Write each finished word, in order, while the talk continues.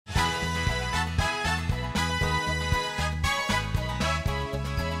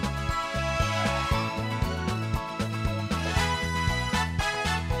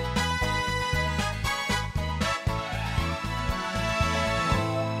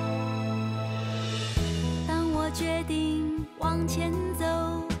前走，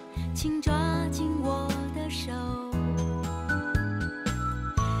请抓紧我的手。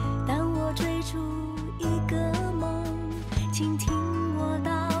当我追逐一个梦，请听我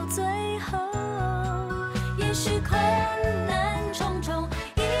到最后。也许困难重重，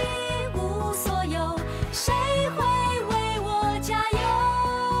一无所有，谁会为我加油？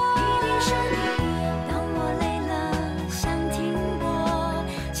一定是你。当我累了想停泊，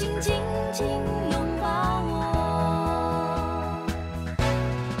请紧紧拥抱我。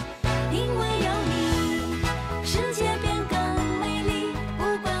因为有你，世界变更美丽，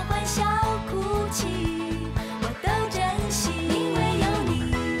不管欢笑哭泣，我都珍惜。因为有你，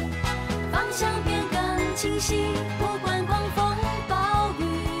方向变更清晰，不管狂风暴雨，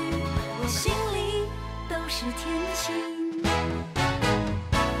我心里都是天晴。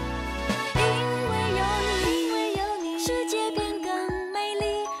因为有你，世界变更美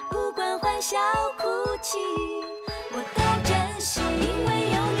丽，不管欢笑哭泣，我都珍惜。因为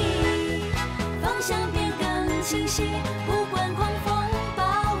有你，方向变更清晰，不管狂风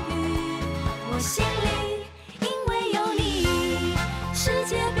暴雨，我心里。因为有你，世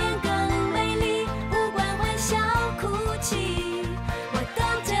界变更美丽，不管欢笑哭泣，我都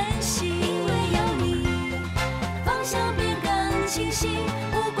珍惜。因为有你，方向变更清晰，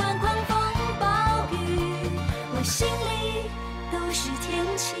不管狂风暴雨，我心里都是天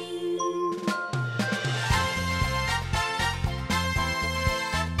晴。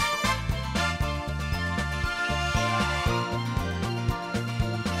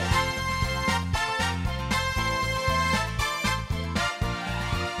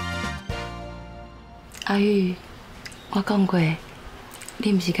阿玉，我讲过，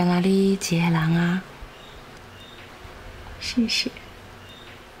你毋是干那你一个人啊。谢谢，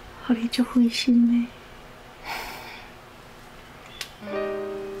互你足费心的。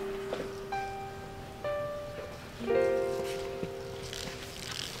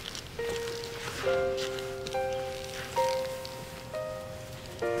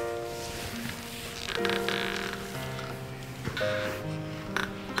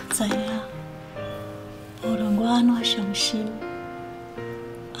我知影，无论我安怎伤心，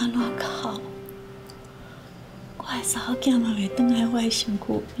安怎哭，我的查某囝嘛袂转来我的身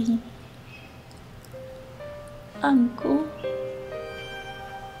躯边。毋过，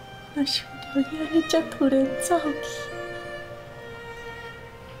若想到你安尼遮突然走去，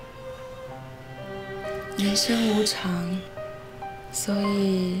人生无常，所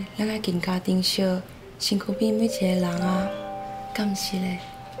以咱爱更加珍惜身躯边每一个人啊，敢毋是咧？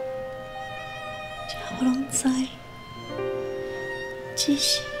这我拢知，只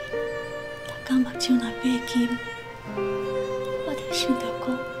是逐天目睭若闭紧，我就想着讲，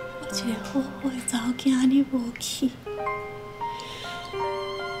我一个好好的查某囝安尼无去，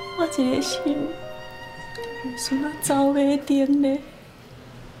我一个心就像啊走袂定咧，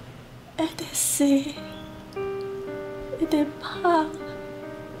一直洗，一直拍，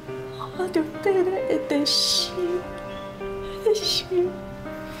我就缀咧一直想，一直想，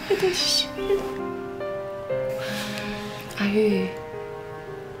一直想。阿玉，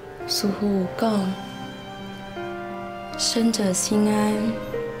师父有讲，生者心安，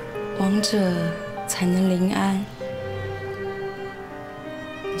亡者才能临安。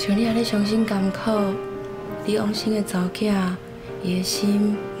像你安尼伤心甘苦，你往生的查某囝，伊的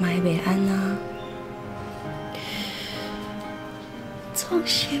心嘛会袂安啊。总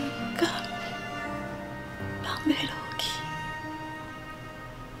是不甘，放袂落去。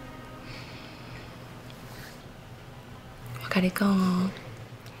我甲你讲哦，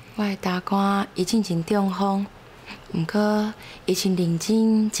我的大官伊进前中风，毋过伊真认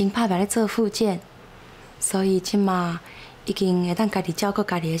真、真拍拼咧做复健，所以即马已经会当家己照顾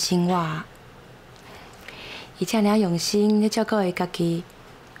家己的生活。伊遮尔用心咧照顾伊家己，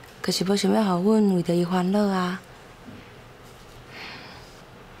可是无想要互阮为着伊烦恼啊。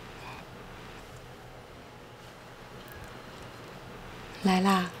来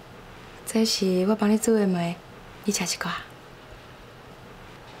啦，这是我帮你煮的糜，你吃一寡。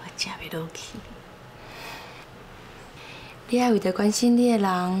我食袂落去。你爱为着关心你的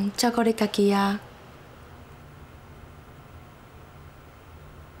人，照顾你家己啊。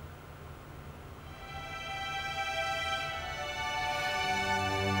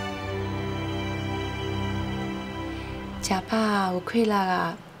食饱有气力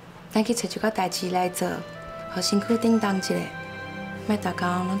啊，咱去找一寡代志来做，互身躯振动一下。莫逐工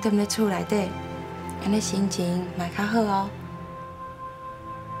拢踮咧厝内底，安尼心情嘛会较好哦。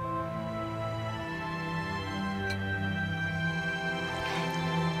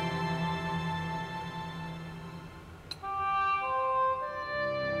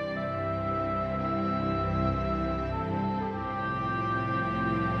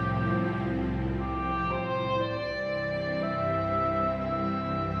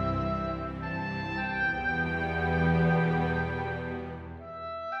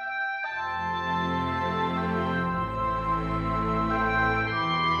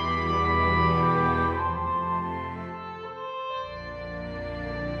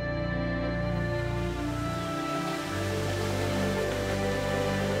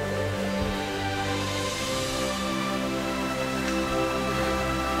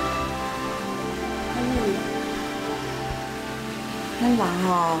人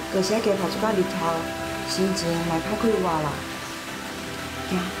吼，有时加晒一摆日头，心情嘛较快活啦。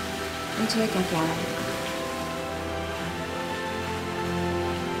行，咱出去行行咧。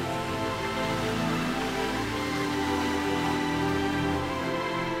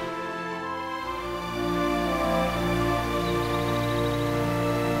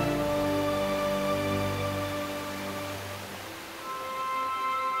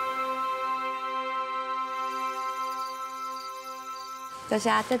 多谢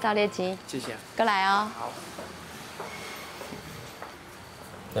这早点钱，谢谢。过来哦。好。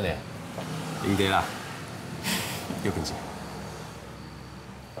等下，赢得啦，又困者。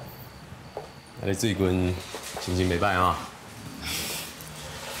啊，你最近心情袂歹啊？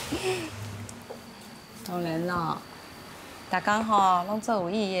当然咯，大家吼拢做有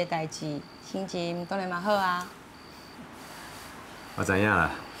意义的代志，心情当然嘛好啊。我知影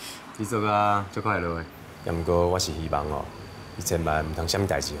啦，你做甲足快乐的，也毋过我是希望哦。 你千万唔通啥物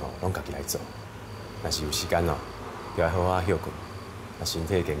代志吼，拢家己来做。若是有时间哦，就要好好休困。啊，身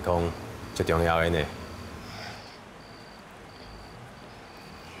体健康最重要的呢。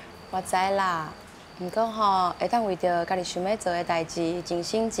我知啦，不过吼，会当为着家己想要做的代志尽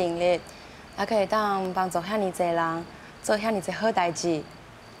心尽力，还可以当帮助遐尼侪人做遐尼侪好代志。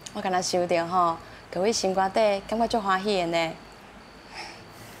我敢若想着吼，各位心肝底感觉足欢喜的呢。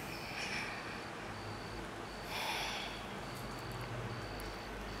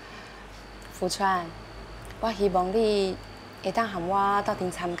 福川，我希望你会当和我斗阵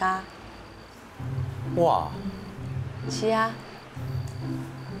参加。哇！是啊。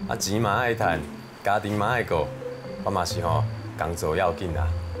啊，钱嘛爱赚，家庭嘛爱顾，我嘛是吼工作要紧啦。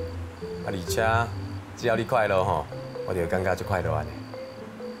啊，而且只要你快乐吼，我就感觉足快乐安尼。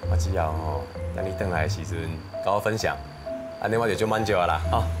我只要吼等你回来的时阵，跟我分享，安尼我就足满足啊啦，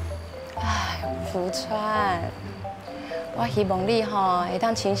吼。哎，福川，我希望你吼会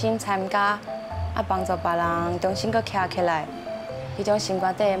当倾心参加。 啊，帮助别人重新搁徛起来，迄种心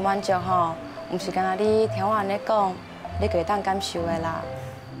肝底的满足吼，毋是干那你听我安尼讲，你就会当感受的啦。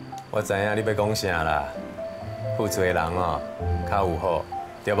我知影你要讲啥啦，付出的人哦，较有好，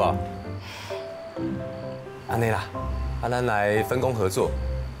对不？安尼啦，啊，咱来分工合作，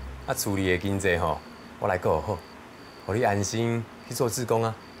啊，处理的经济吼，我来顾好，互你安心去做志工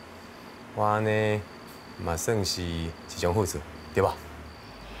啊。我安尼嘛算是一种付出，对吧？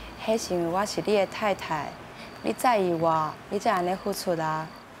 迄是因为我是你的太太，你在意我，你才安尼付出啊。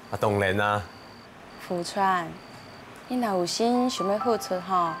啊，当然啊。福川，你若有心想要付出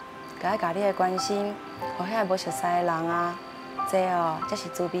吼，就要甲你的关心，互遐无熟悉的人啊，这哦才是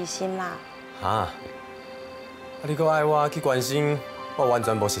自卑心啦。哈？啊，你搁爱我去关心我完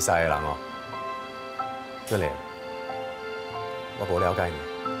全无熟悉的人哦？真嘞？我无了解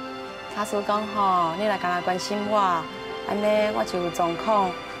你。假使讲吼，你若干那关心我，安尼我就有状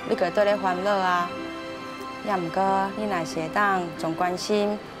况。 你就会对咧烦恼啊，也毋过你若是会当将关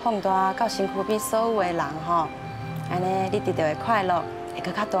心放大到身躯边所有的人吼，安尼你得到的快乐会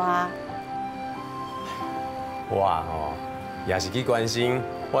搁较大。我吼也是去关心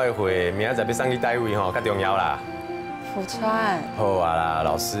我的会明仔载要送去叨位吼，较重要啦。福川。好啊啦，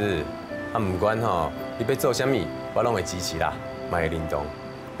老师，啊毋管吼你要做啥物，我拢会支持啦，嘛会认同。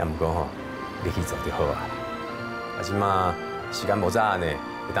也毋过吼，你去做就好啊。啊，即马时间无早呢。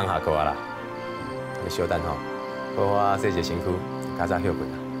 会当下课啊啦，你小等吼，好好洗一下身躯，较早休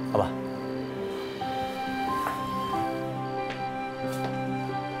困啦，好吧？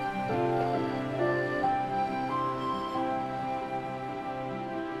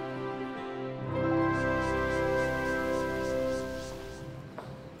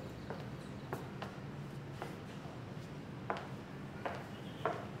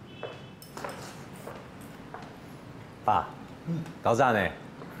爸，到站呢？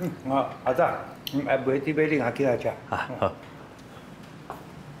 我阿仔，下晡你要领阿去来吃。啊好。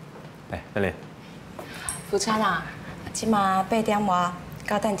来，等你。福川啊，即马8点外，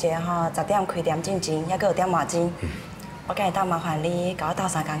到等一下吼10点开店进前，还佫有点外钟。我敢会当麻烦你甲我斗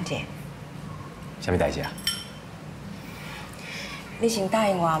3工者。啥物代志啊？你先答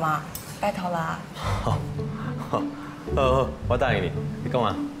应我嘛，拜托啦。好，好，我答应你。你讲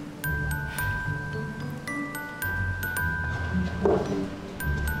啊。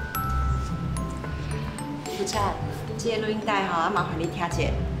 福川，这个录音带吼，麻烦你听一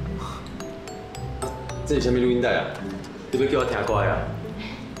下。这是啥物录音带啊？你要叫我听歌啊？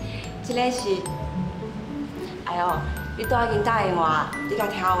这个是，哎呦，你都已经答应我，你甲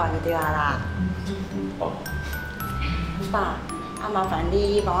听完就对啊啦。哦。爸，啊麻烦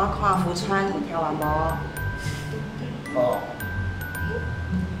你帮我看福川有听完无？哦。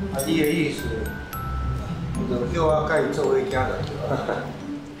啊，你的意思，就叫我甲伊做伙行就对啊。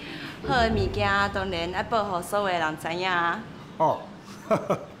好的物件当然要报互所有的人知影啊。哦，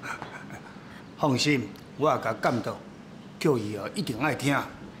放心，我也甲监督，叫伊哦一定爱听。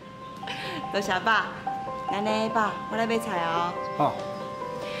多谢爸，安尼爸，我来买菜哦。哦，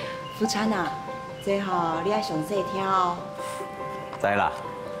福川啊，这吼你爱详细听哦。知啦，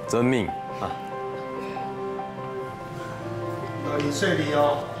遵命啊。老伊细腻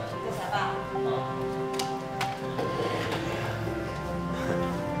哦。多谢爸。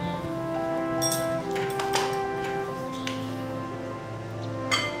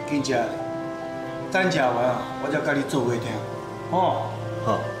紧食，等食完啊，我才甲你做伙听。哦。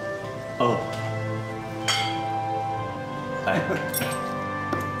好，哦，来，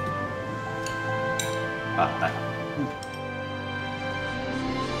啊来。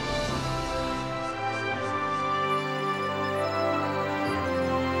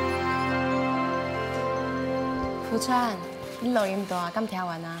福川，你录音带敢听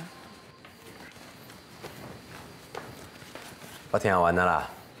完啊？我听完了啦，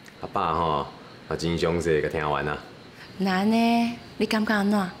阿爸吼也真详细甲听完啊。那呢？你感觉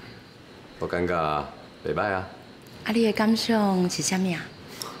安怎？我感觉袂歹啊。啊，你的感想是啥物啊？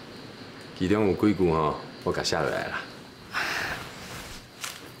其中有几句吼，我甲写落来啦。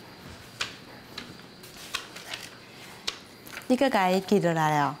你搁甲伊记落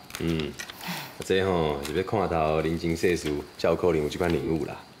来了？这吼是要看到人情世事，才有可能有这款领悟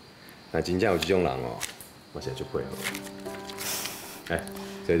啦。那真正有这种人哦，我是会足配合。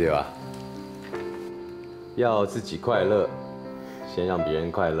这对啊。要自己快乐，先让别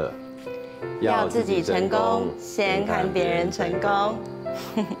人快乐；要自己成功，先看别人成功。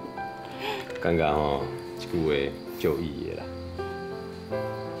感觉吼，这句话就有意义的啦。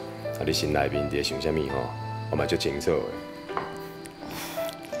啊，你心内面伫想啥物吼，我嘛足清楚的。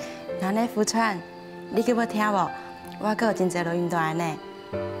那呢，福川，你搁要听无？我搁有真侪录音带呢。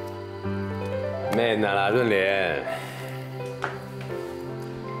免啦，润莲。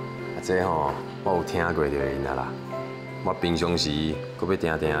这吼，我有听过着因啦。我平常时搁要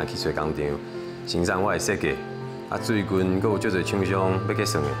定定去找工厂，生产我的设计。啊，最近搁有足侪厂商要结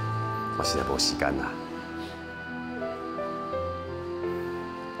算的，我实在无时间啦。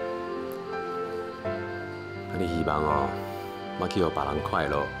啊，你希望哦，我去互别人快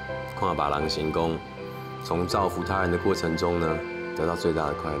乐，看别人成功，从造福他人的过程中呢，得到最大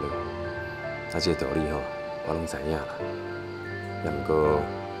的快乐。啊，这个道理吼，我拢知影啦。也毋过，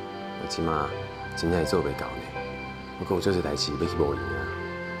我即马真正是做袂到呢。我阁有足侪代志要去无闲啊。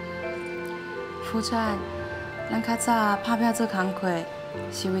福川，咱较早拍拼做工课，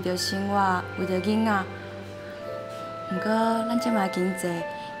是为着生活，为着囡仔。毋过，咱即卖经济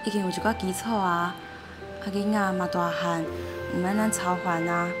已经有一寡基础啊，啊囡仔嘛大汉，毋免咱操烦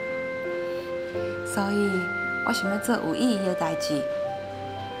啊。所以，我想要做有意义的代志。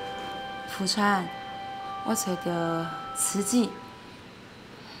福川，我找到慈济，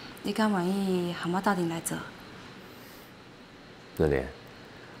你敢愿意和我斗阵来做？润莲，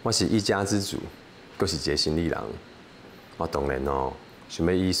我是一家之主，阁是一个生意人。我当然哦，想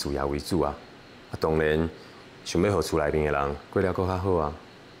要以事业为主啊。啊，当然想要互厝内面的人过了阁较好啊。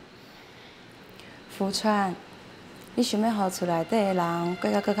福川，你想要互厝内底的人过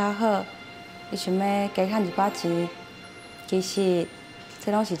得阁较好，你想要加赚一把钱，其实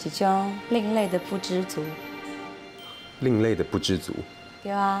这拢是一种另类的不知足。另类的不知足。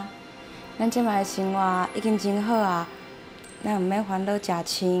对啊，咱即摆的生活已经真好啊，咱毋免烦恼食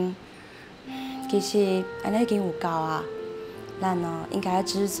穿。其实安尼已经有够啊，咱哦应该要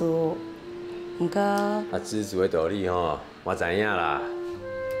知足。毋过，啊，知足的道理吼，我知影啦。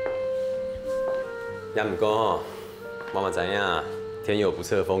也毋过吼，我嘛知影天有不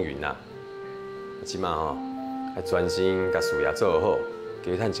测风云啦。即马吼，要专心甲事业做好，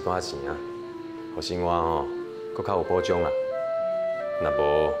加赚一寡钱啊，互生活吼搁较有保障啦。若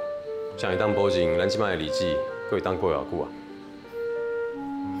无，谁会当保证咱即摆的日子搁会当过偌久啊？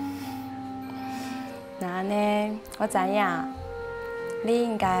那安尼，我知影，你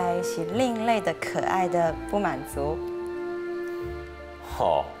应该是另类的、可爱的不满足。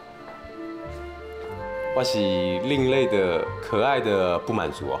吼，我是另类的、可爱的不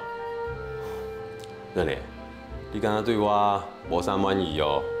满足哦。润莲，你敢若对我无啥满意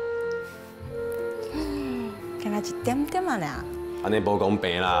哦？敢若一点点啊俩。安尼无公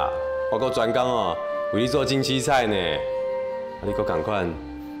平啦！我搁专工哦，为你做金漆菜呢。啊，你搁共款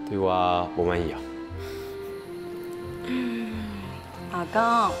对我无满意哦？老公，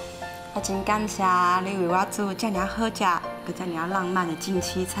我真感谢你为我煮这么好食、搁这么浪漫的金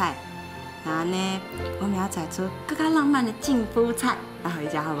漆菜。那安尼，我明仔载煮更加浪漫的净肤菜，来互你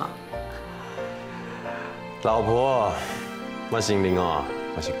食好无？老婆，我心灵哦，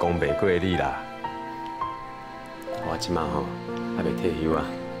我是讲袂过你啦。我即马吼还袂退休啊，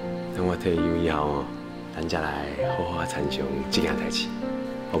等我退休以后哦，咱才来好好参详这件代志，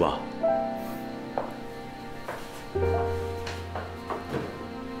好不好？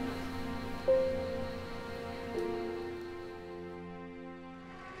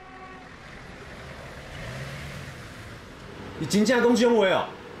你真正讲这种话哦？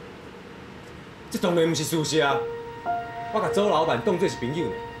这当然不是事实啊！我甲周老板当作是朋友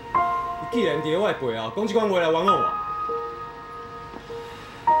呢。伊既然伫我的背后讲这款话来冤枉我，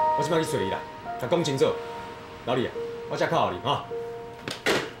我即摆去找伊啦，甲讲清楚。老李啊，我这靠你哈。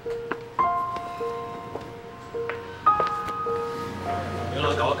你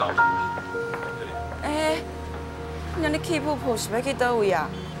老甲我搞。你安尼气噗噗是要去倒位啊？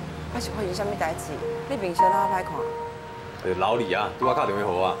还是发生啥物代志？你面色哪歹看？老李啊，拄仔打电话给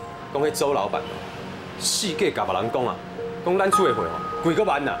我，讲迄周老板哦，四界甲别人讲啊，讲咱厝的货哦，贵个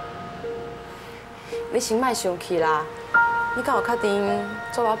万啦。你先莫生气啦，你敢有确定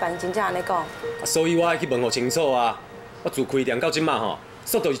周老板真正安尼讲？所以我爱去问候清楚啊。我自开店到即马吼，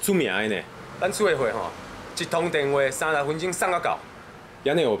速度是出名的呢。咱厝的货吼，一通电话30分钟送到到。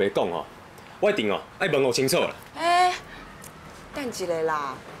安尼话袂讲吼，我一定哦爱问候清楚啦。等一下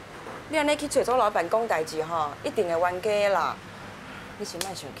啦。你安尼去找周老板讲代志吼，一定会冤家啦。你先莫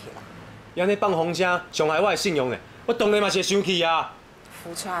生气啦。你安尼放风声，伤害我的信用呢。我当然嘛是会生气啊。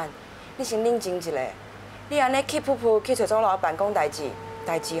福川，你先冷静一下。你安尼气噗噗去找周老板讲代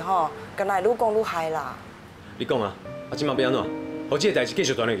志吼，敢若会愈讲愈害啦。你讲啊，即马要安怎？互这个代志继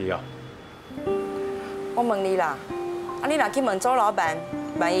续传落去啊？我问你啦，你若去问周老板，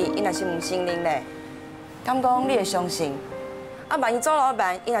万一伊若是唔信任咧，敢讲你会相信？万一周老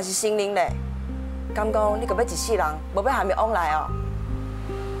板伊若是信任咧，敢讲你个要一世人无要含伊往来哦？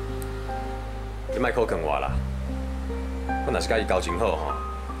你莫苛刻我啦，我若是甲伊交情好吼，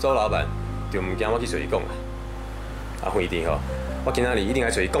周老板就唔惊我去找伊讲啦。远一点吼，我今仔日一定来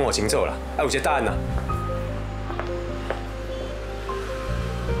找伊讲互清楚啦，有一个答案啦。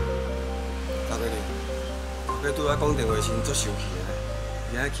大哥呢？你拄仔讲电话时足生气的呢，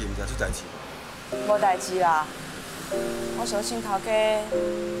今仔去毋知出代志无？无代志啦。我相信头家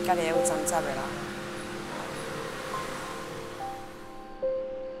家己会有长杂的啦。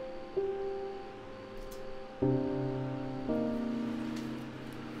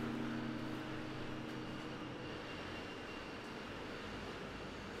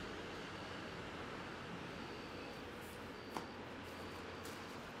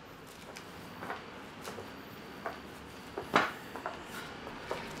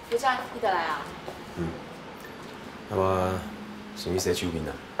刘战，你得来啊？我先去洗手面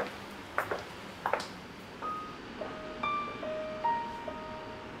啊。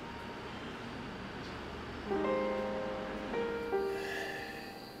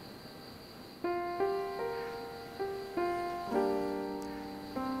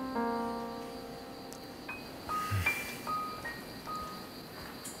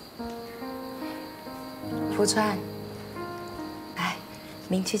福川，来，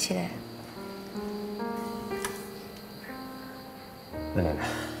明气起来。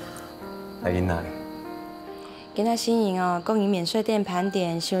来囡仔，今仔新营哦，讲因免税店盘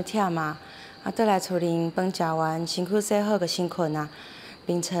点伤忝嘛，倒来厝里饭食完，身躯洗好就先困啊。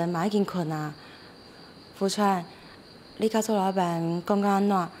凌晨嘛已经困啊。福川，你甲周老板讲到安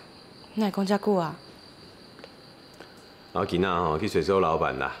怎？哪会讲遮久啊？我今仔吼去找周老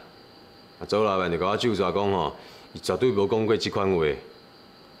板啦，周老板就甲我咒抓讲吼，伊绝对无讲过这款话，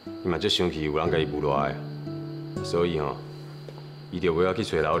伊嘛足生气有人甲伊诬赖的，所以吼，伊就要去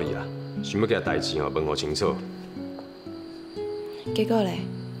找老李啦。想要甲代志吼问候清楚。结果咧？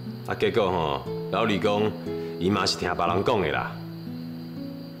结果吼，老李讲伊嘛是听别人讲的啦。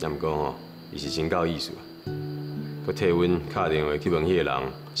也毋过吼，伊是真够意思，佮替阮敲电话去问迄个人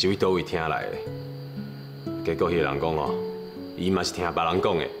是为倒位听来的。结果迄个人讲吼，伊嘛是听别人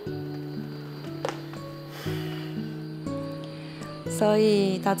讲的。所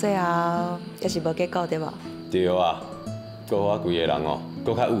以到最后就是无结果对无？对啊，佮我规个人哦，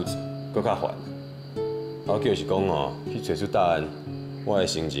佮较物质。搁较烦，我就是讲吼，去找出答案，我的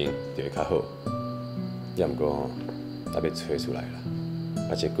心情就会较好。也毋过吼，还要找出来啦，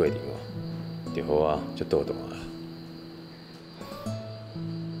这过程哦，就好啊，就倒档啊。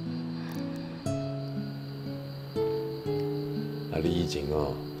你以前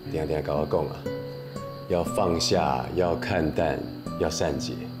哦，定定甲我讲啊，要放下，要看淡，要善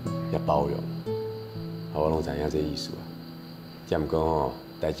解，要包容。我拢知影这意思啊。也毋过吼。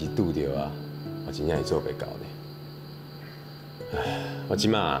代志拄着啊，我真正会做袂到呢。唉，我即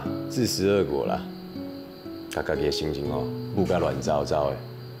马自食恶果啦。甲家己的心情哦，舞甲乱糟糟的，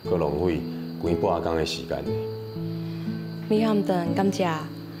搁浪费规半工的时间呢。米含顿敢食？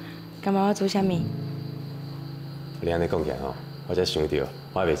敢问我煮啥物？你安尼讲起来吼，我才想到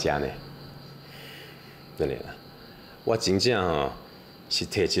我还袂食呢。真嘞啦，我真正吼是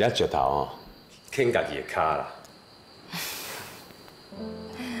摕一粒石头吼，啃家己的骹啦。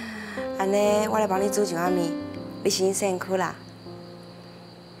安尼，我来帮你煮一碗面，你先辛苦啦。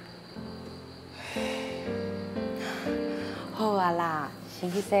好啊啦，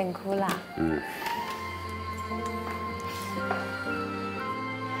先去辛苦啦。嗯。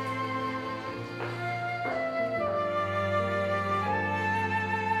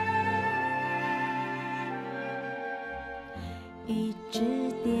一只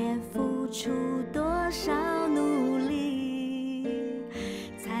蝶付出多少努力，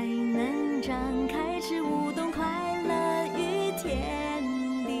才能张开翅舞动快乐与天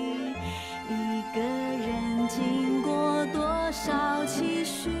地？一个人经过多少期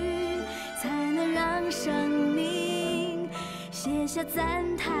许，才能让生命写下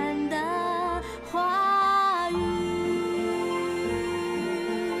赞叹的话语？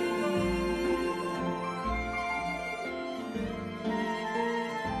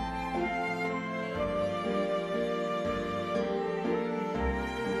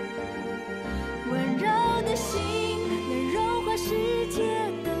温柔的心能融化世界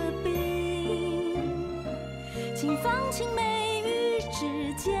的冰，请放晴美雨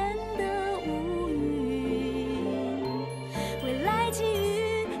之间的乌云。未来际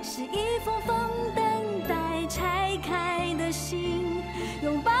遇是一封封等待拆开的信，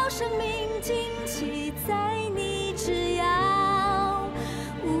拥抱生命，惊奇在你只要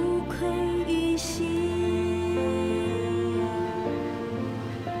无愧于心。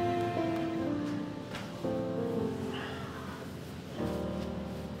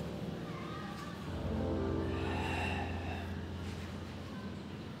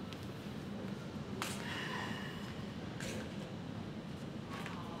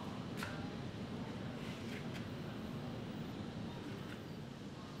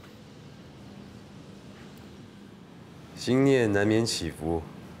心念难免起伏，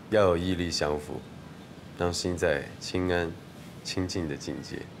要有毅力相扶，让心在清安、清净的境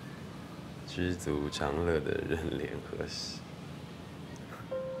界，知足常乐的人怜和喜。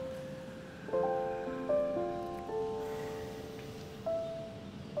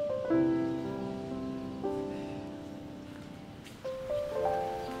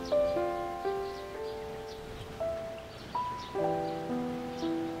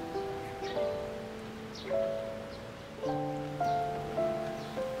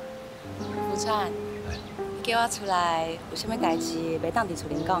福川，你叫我出来，有啥物代志袂当伫厝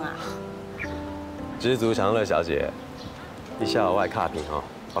里讲啊？知足常乐小姐，你写我的卡片吼，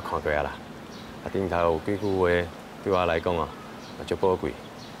我看过啊啦。啊，顶头有几句话，对我来讲哦，也足宝贵，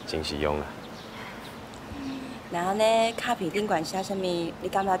真实用啦。然后呢，卡片顶管写啥物，你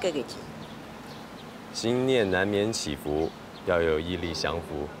感觉过去？心念难免起伏，要有毅力相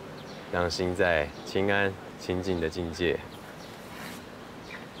扶，让心在清安、清净的境界，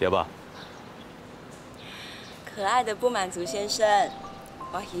对吧？可爱的不满足先生，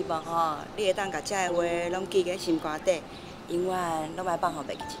我希望吼，你会当把这个话拢记在心肝底，永远拢莫放互袂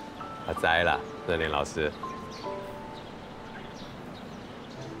记。我知啦，热莲老师。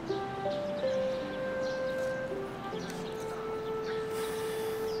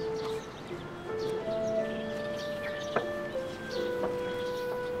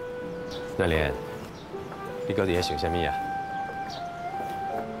热莲，你到底在想啥物啊？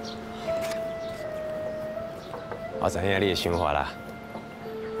我知影你的想法啦，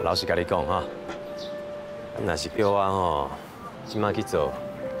老实甲你讲哈，若是叫我吼，即马去做，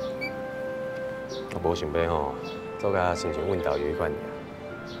我无想要吼做甲亲像问导游迄款尔。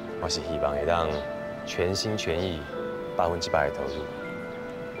我是希望会当全心全意、100%的投入。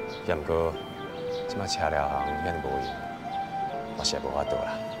也毋过，即马车了行遐尼无用，我实在无法度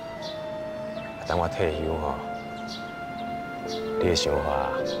啦。等我退休吼，你的想法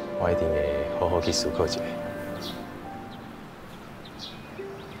我一定会好好去思考一下。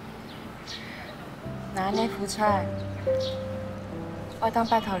那安尼，福川，我当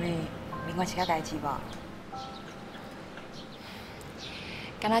拜托你另外一个代志无？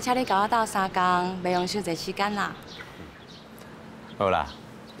敢若请你甲我斗3工，袂用伤侪时间啦。好啦，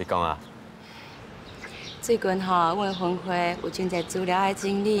你讲啊。最近吼，阮的分会有真侪资料爱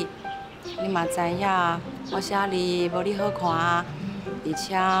整理，你嘛知影，我写字无你好看啊，而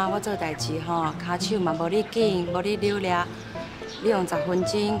且我做代志吼，骹手嘛无你紧，无你流利，你用10分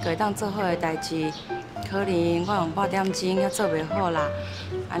钟就会当做好的代志，可能我用半点钟还做袂好啦。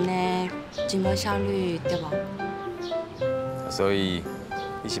安尼真无效率，对无？所以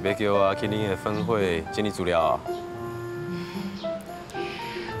你是要叫我去恁的分会整理资料啊？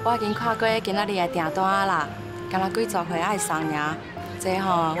我已经看过今仔日的订单啦，敢若几组货爱送尔。这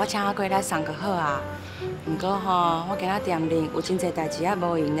吼我请阿过来送就好啊。不过吼，我今仔店里有真侪代志还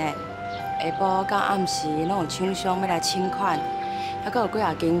无用呢。下晡到暗时拢有厂商要来请款，还佫有几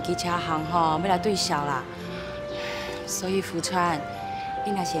啊间机车行吼要来对销啦。所以福川，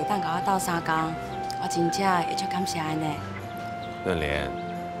你若是会当甲我斗3工，我真正会足感谢安尼。润莲，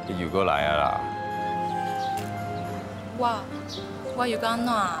你又过来啊啦？我又讲安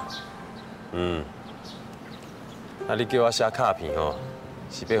怎？啊，你叫我写卡片吼，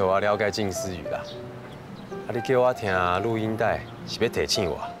是要互我了解近似语啦。啊，你叫我听录音带，是要提醒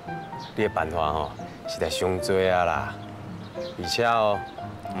我。你的办法吼，实在伤多啊啦。而且哦，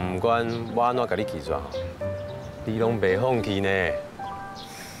不管我安怎甲你拒绝吼，你拢袂放弃呢。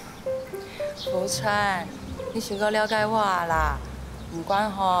福川，你是够了解我啦。不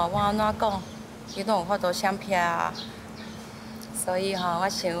管吼我安怎讲，你拢有法度闪避啊。所以吼，我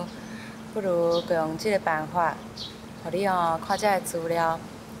想不如就用这个办法，互你吼看这个资料，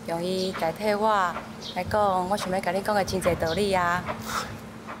用伊代替我来讲，我想要甲你讲的真侪道理啊。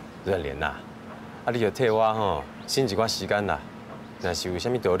润莲呐，啊，你着替我吼省一寡时间啦。若是有啥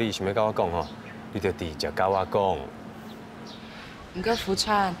物道理想要甲我讲吼，你着直接甲我讲。不过福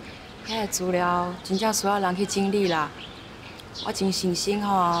川，遐个资料真正需要人去整理啦。我真诚心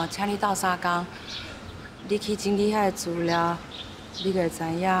吼，请你斗3工，你去整理遐个资料，你就会知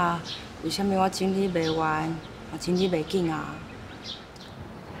影为什么我整理袂完，也整理袂紧啊。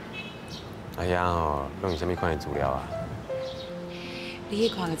哎呀吼，拢有啥物款的资料啊？你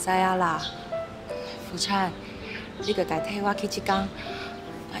去看就知影啦。福川，你就代替我去这工，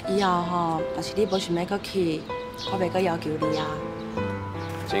以后吼，若是你无想要搁去，我袂搁要求你啊。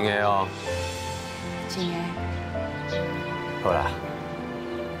真的哦。真的。好啦，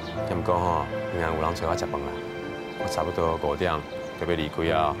也毋过吼，银行有人找我食饭啦，我差不多5点就要离开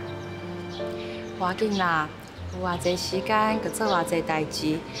啊。无要紧啦，有偌济时间，佮做偌济代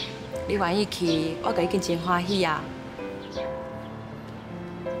志，你愿意去，我就已经真欢喜啊。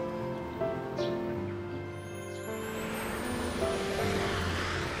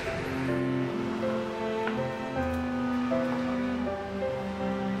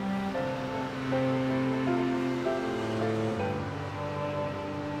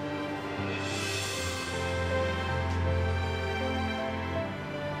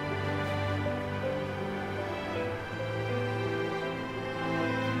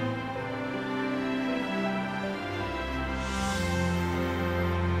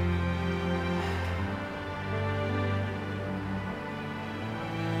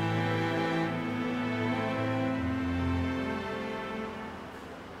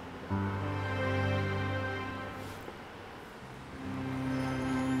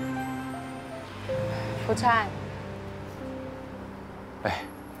福川，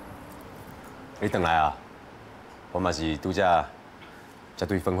你回来啊？我嘛是拄才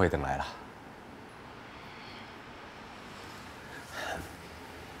对分会回来啦。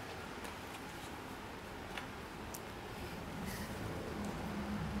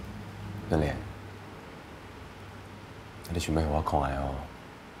润莲，你想要互我看的哦，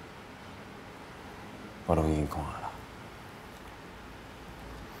我拢已经看了。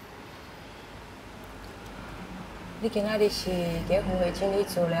你今仔日是伫分会整理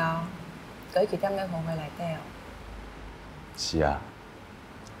资料，搁一直踮咧分会内底哦。是啊，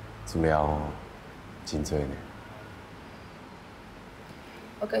资料哦，真多呢。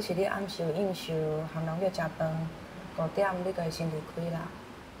我搁是你暗时有应酬，含人约食饭，5点你就会先离开啦。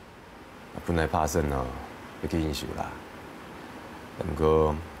本来拍算哦，要去应酬啦，不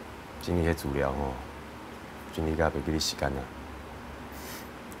过整理迄资料哦，整理到袂记你时间啊，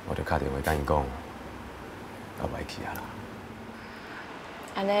我就打电话甲因讲，我袂去啊啦。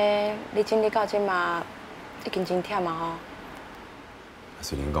安尼，你整理到即嘛，已经真忝啊吼。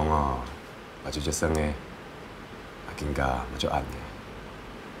虽然讲哦，目睭足酸的，更加嘛足暗的，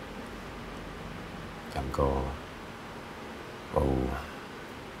但不过我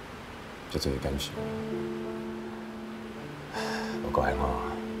有足多感受。不过吼，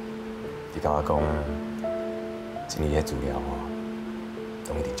你甲我讲，整理迄资料吼，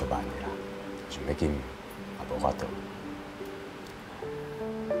拢一定足慢的啦，想要紧也无法度。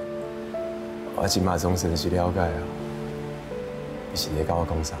我即马总算是了解啊，你是咧甲我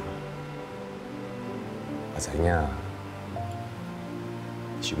讲啥？我知影，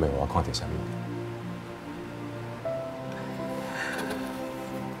你想要我看到啥物？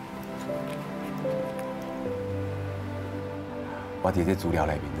我伫这资料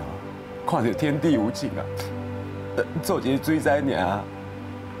内面哦，看到天地无情啊，做一个水灾尔，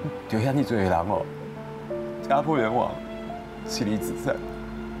就遐尼多个人哦，家破人亡，妻离子散，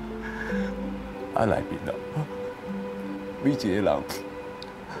啊内面哦，每一个人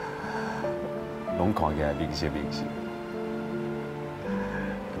拢看起来明显。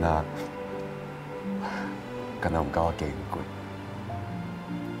那，敢若唔甲我经过。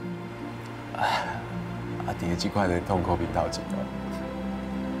伫咧即款的痛苦面头前哦，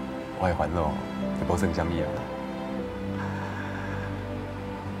我的烦恼就无算啥物啊。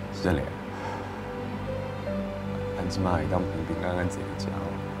真嘞，咱即马会当平平安安坐伫遮哦，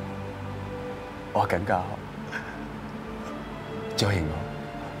我感觉哦，足幸福，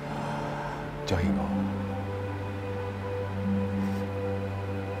足幸福。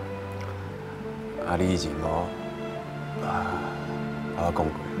啊，你以前哦，我讲过。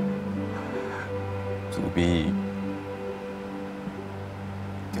自卑，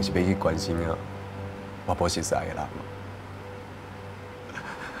就是要去关心啊，我无熟悉的人。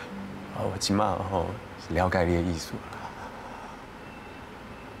我即马吼是了解你的意思啦。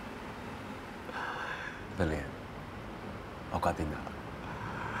当然，我决定啦，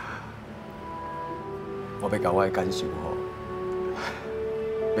我要把我的感受吼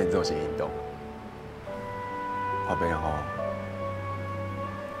变做是行动，我要吼。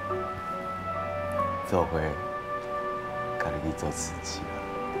做伙，家己去做事情。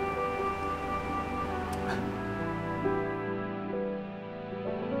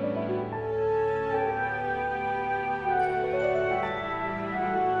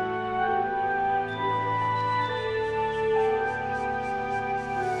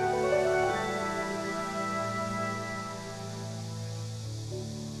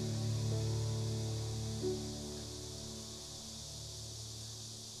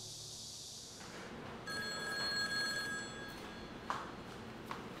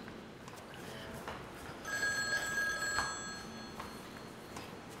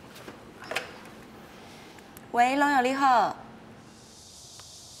喂，老友你好。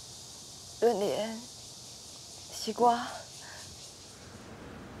润莲，是我。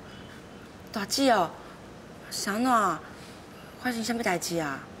大姊哦，啥喏？发生啥物代志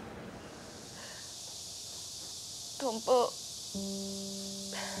啊？通宝，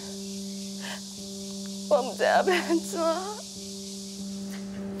我唔知影要安怎。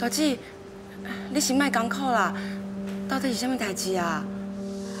大姊，你先莫艰苦啦，到底是啥物代志啊？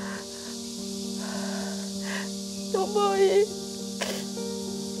通宝伊，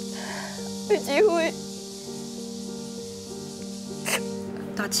你机会。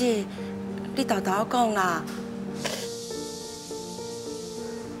大姊，你豆豆讲啦。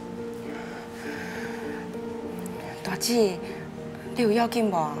大姊，你有要紧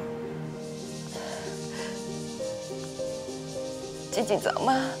无？之前昨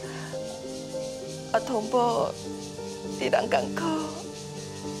晚，通宝伊人艰苦，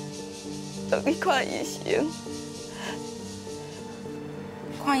就去看医生。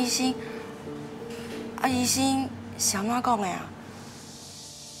看医生，啊，医生是安怎讲的啊？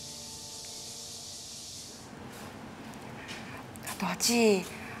大姊，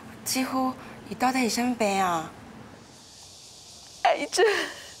姊夫伊到底是啥物病啊？癌症。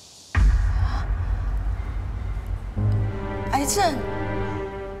癌症？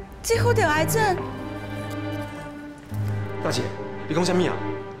姊夫得癌症？大姐，你讲啥物啊？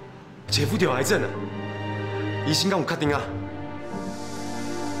姐夫得癌症啊？医生敢有确定啊？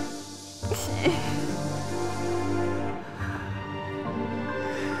是。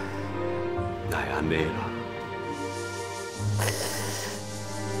哪会安尼啦？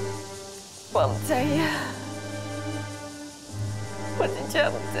我唔知影，我真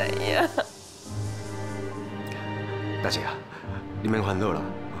正唔知影。大姐啊，你免烦恼啦，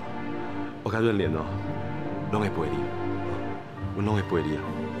我甲润莲哦，拢会陪你，阮拢会陪你啦。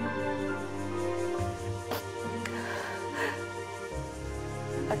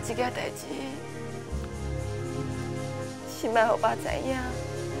这件代志，先莫互爸知影，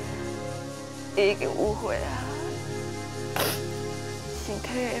伊已经误会啊，身体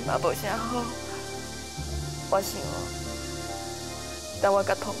嘛无啥好。我想，等我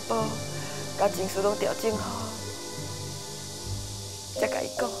甲通宝、甲情绪拢调整好，才甲伊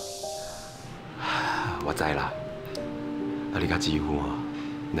讲。我知啦，啊，你甲姊夫啊，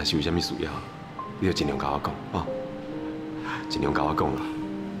若是有啥物需要，你就尽量甲我讲哦，尽量甲我讲啦。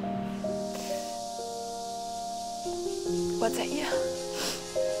我知影。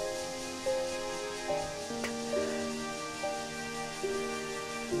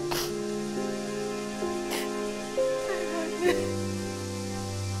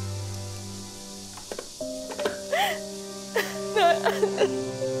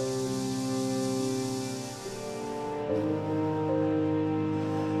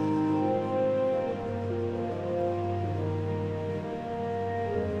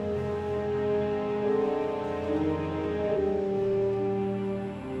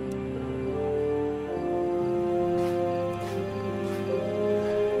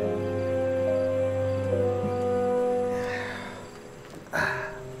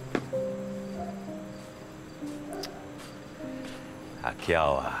阿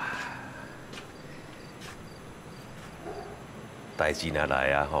巧啊，代志若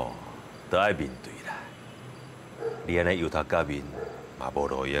来啊吼，都爱面对啦。你安尼由头到面嘛无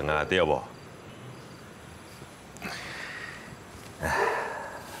路用啊，对无？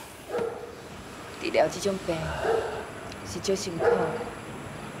治疗这种病是足辛苦的，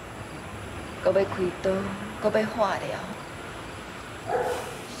搁要开刀，搁要化疗，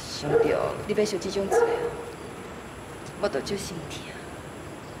想到你要受这种罪，我都足心疼。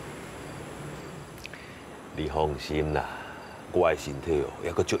你放心啦，我的身体哦，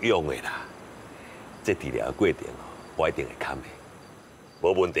还阁足勇的啦。这治疗的过程哦，我一定会堪的，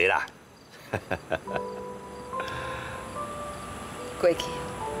无问题啦。过去，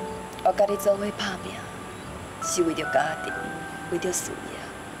我甲你做伙打拼，是为着家庭，为着事业。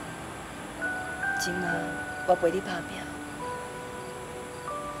今仔我陪你打拼，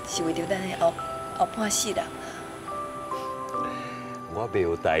是为着咱的后半世人啊。我袂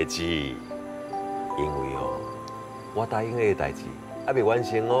有代志，因为哦，我答应的代志还未完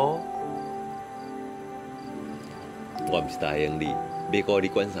成哦。我毋是答应你，要顾你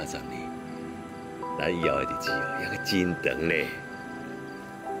管30年，咱以后的日子哦，还阁真长呢。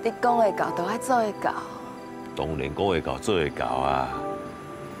你讲会到，就爱做会到。当然讲会到，做会到啊。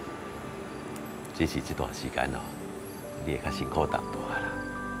只是这段时间哦，你会较辛苦淡薄啦。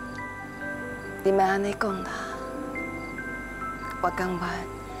你莫安尼讲啦，我甘愿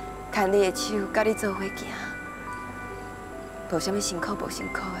牵你的手，甲你做伙行，无啥物辛苦无辛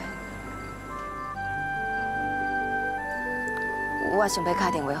苦的。我想要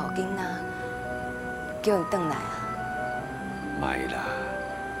打电话给囡仔，叫因转来啊。莫啦，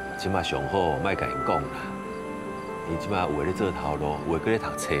即马上好，莫甲因讲啦。因即马有诶咧做头路，有诶搁咧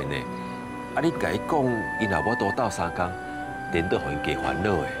读册呢。啊，你甲伊讲，因若无多斗3工，颠倒互因加烦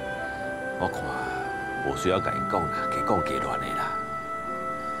恼诶。我看无需要甲因讲啦，加讲加乱诶啦。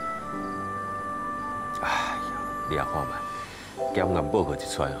哎呀，你也看嘛，检验报告一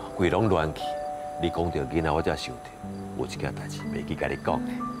出哦，规拢乱去。你讲到囡仔，我才想到，有一件代志袂记甲你讲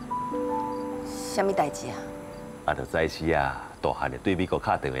诶。啥物代志啊？啊，就早时啊，大汉的对美国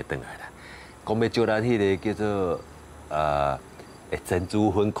敲电话转来啦，讲要招咱迄个叫做珍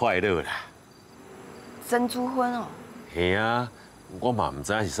珠婚快乐啦。珍珠婚哦？嘿啊，我嘛唔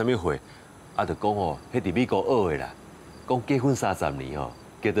知影是啥物货，啊，就讲哦，迄伫美国学的啦，讲结婚30年哦，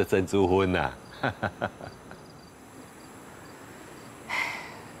叫做珍珠婚啦。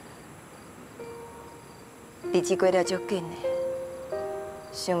日子过了足紧的，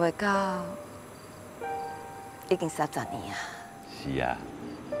想袂到已经30年啊。是啊，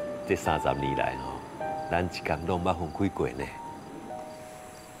这30年来吼，咱一天拢捌分开过呢。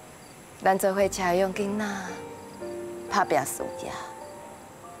咱做伙车养囡仔，打拼事业，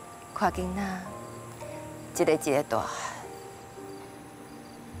看囡仔一个一个大汉，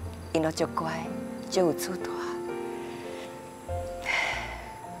因都足乖，足有出头。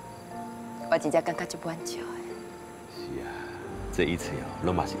我真正感觉足满足的。是啊，这一切哦，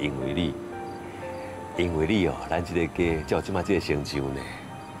拢嘛是因为你，因为你哦，咱这个家才有即马这个成就呢。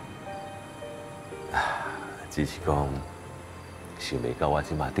啊，只是讲想袂到我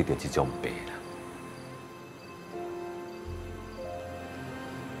即马得到这种病啦。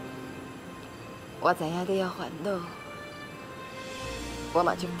我知影你要烦恼，我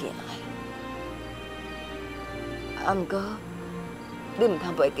嘛足惊的。啊，毋过你唔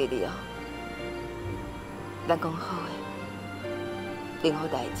通袂记哩哦。咱讲好的，任何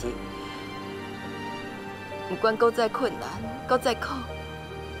代志，不管搁再困难，搁再苦，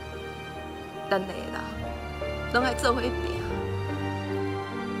咱两个人拢爱做伙拼。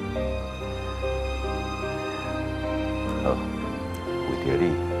好，为着你，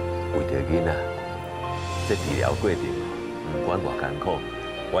为着囡仔，这治疗过程，不管偌艰苦，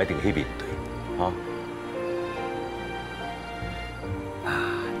我一定去面对，吼。啊，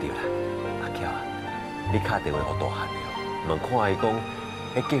对啦，阿巧啊。你打电话给大汉的哦，问看伊讲，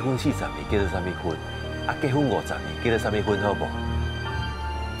迄结婚40年叫做啥物婚？啊，结婚50年叫做啥物婚好无？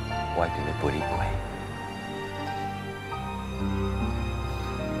我一定要陪你过。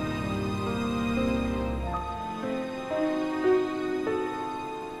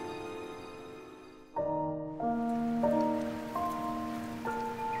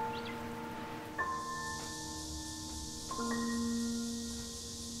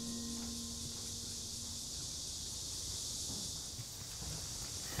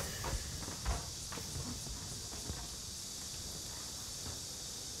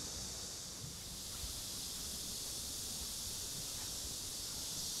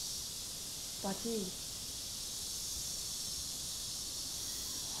大姊，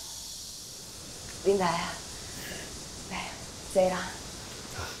恁来啊，来，坐啦。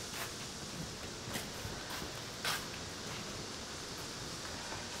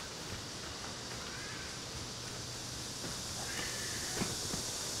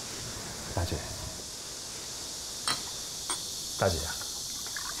大姐，大姐啊，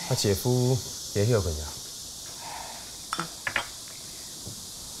我姐夫也休困呀。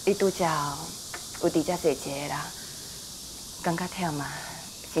你拄则有伫遮坐一个啦，感觉忝啊，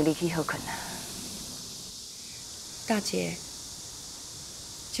先入去好困啊。大姐，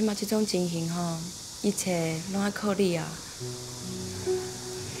即马即种情形吼，一切拢爱靠你啊！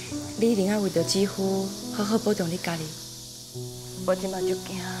你一定要为着姊夫好好保重你家己。我即马就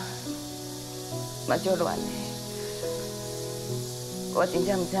惊，嘛就乱的，我真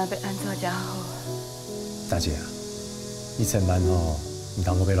正唔知影要安怎才好。大姐啊，你千万吼，唔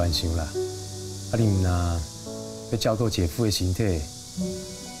通要乱想啦。啊，你唔若要照顾姐夫的身体，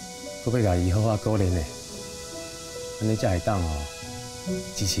搁要甲伊好好顾练的，安尼才会当哦，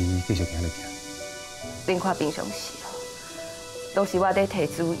支持伊继续行落去。恁看平常时哦，都是我在提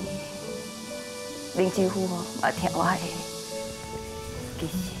主意，恁姊夫哦嘛听我的，其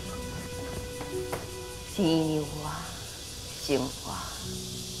实是因有我生活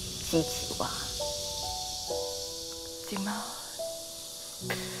支持我，即马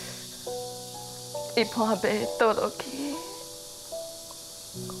伊判病倒落去，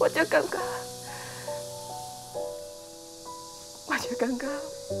我就感觉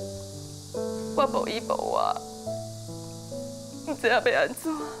我无依无我，唔知影要安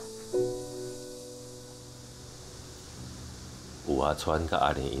怎。有阿川甲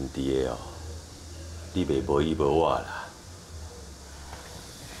阿莲因伫的哦，你袂无依无我啦。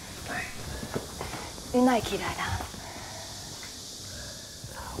你哪会起来啦？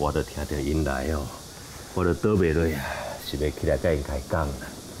我都听到因来哦，我都倒袂落啊，是要起来甲因开讲啦。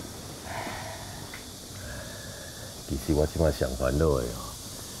其实我即摆上烦恼的哦，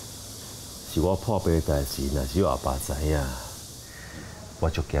是我破病代志，若是我阿爸知影，我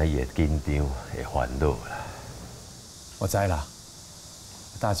足惊伊会紧张，会烦恼啦。我知啦，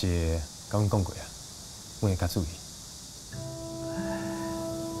大姐刚讲过啊，我会较注意。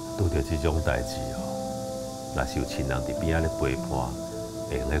拄着即种代志哦，若是有亲人伫边仔咧陪伴，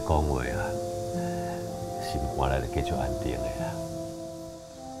会用咧讲话啊，心肝内就继续安定的啦。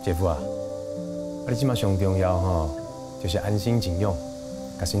姐夫啊，你即马上重要吼，就是安心静养，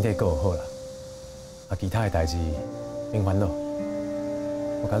甲身体顾好啦。啊，其他的代志免烦恼，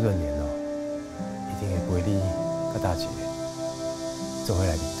我甲润莲哦，一定会陪你甲大姐做伙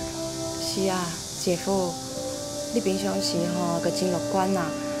来面对啦。是啊，姐夫，你平常时吼个真乐观啦，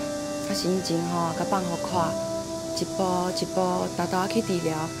啊心情吼甲放互快，一步一步豆豆去治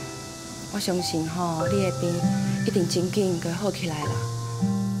疗。我相信吼，你的病一定真紧就会好起来啦。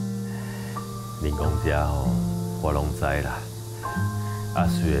恁讲遮吼，我拢知啦。啊，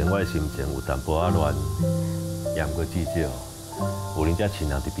虽然我的心情有淡薄仔乱，也毋过至少有恁遮亲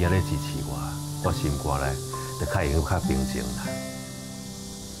人伫边仔咧支持我，我心肝内就较会用较平静啦。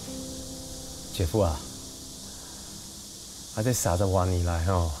姐夫啊，这30多年来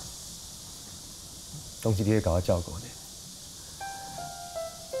吼，拢是你咧甲我照顾的。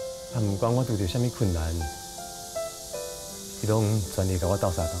啊，毋管我拄着啥物困难，你拢全力甲我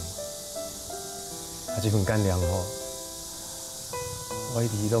斗相共。啊，这份干粮吼，我一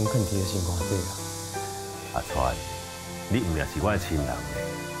直拢藏伫个心肝底啦。阿川，你毋也是我的亲人咧，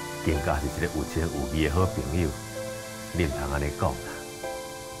更加是一个有情有义的好朋友，你毋通安尼讲啦。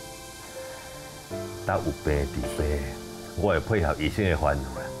当有病治病，我会配合医生的吩咐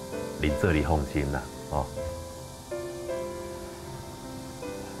啦，恁做你放心啦，哦。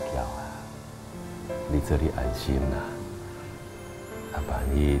巧啊，你做你安心啦。啊，万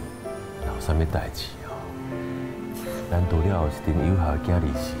一若有啥物代志哦，咱除了是恁友好囝儿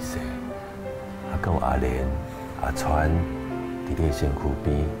逝世，啊，还有阿莲、阿川伫你身躯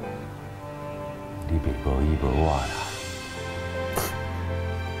边，你袂无依无我啦。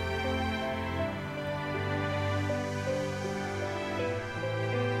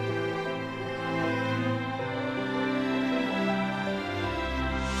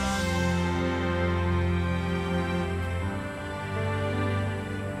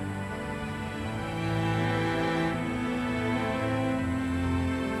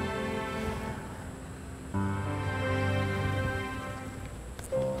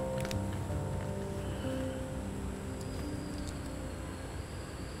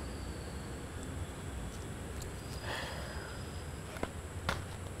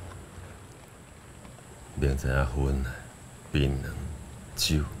明知影薰、槟榔、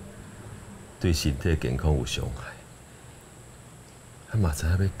酒，对身体健康有伤害。啊嘛知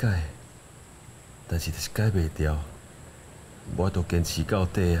影要改，但是就是改袂掉，我都坚持到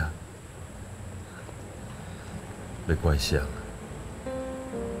底啊！要怪谁啊？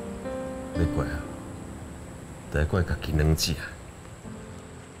要怪啊？得怪家己软只。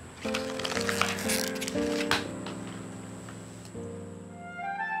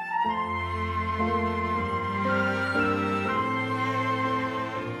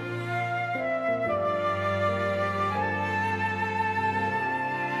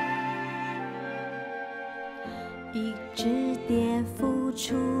一只蝶付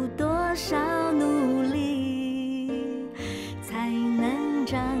出多少努力，才能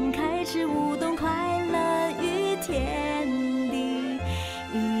张开翅舞动快乐与天地？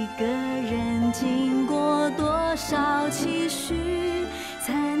一个人经过多少期许，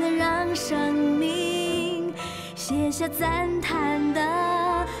才能让生命写下赞叹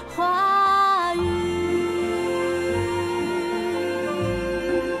的话？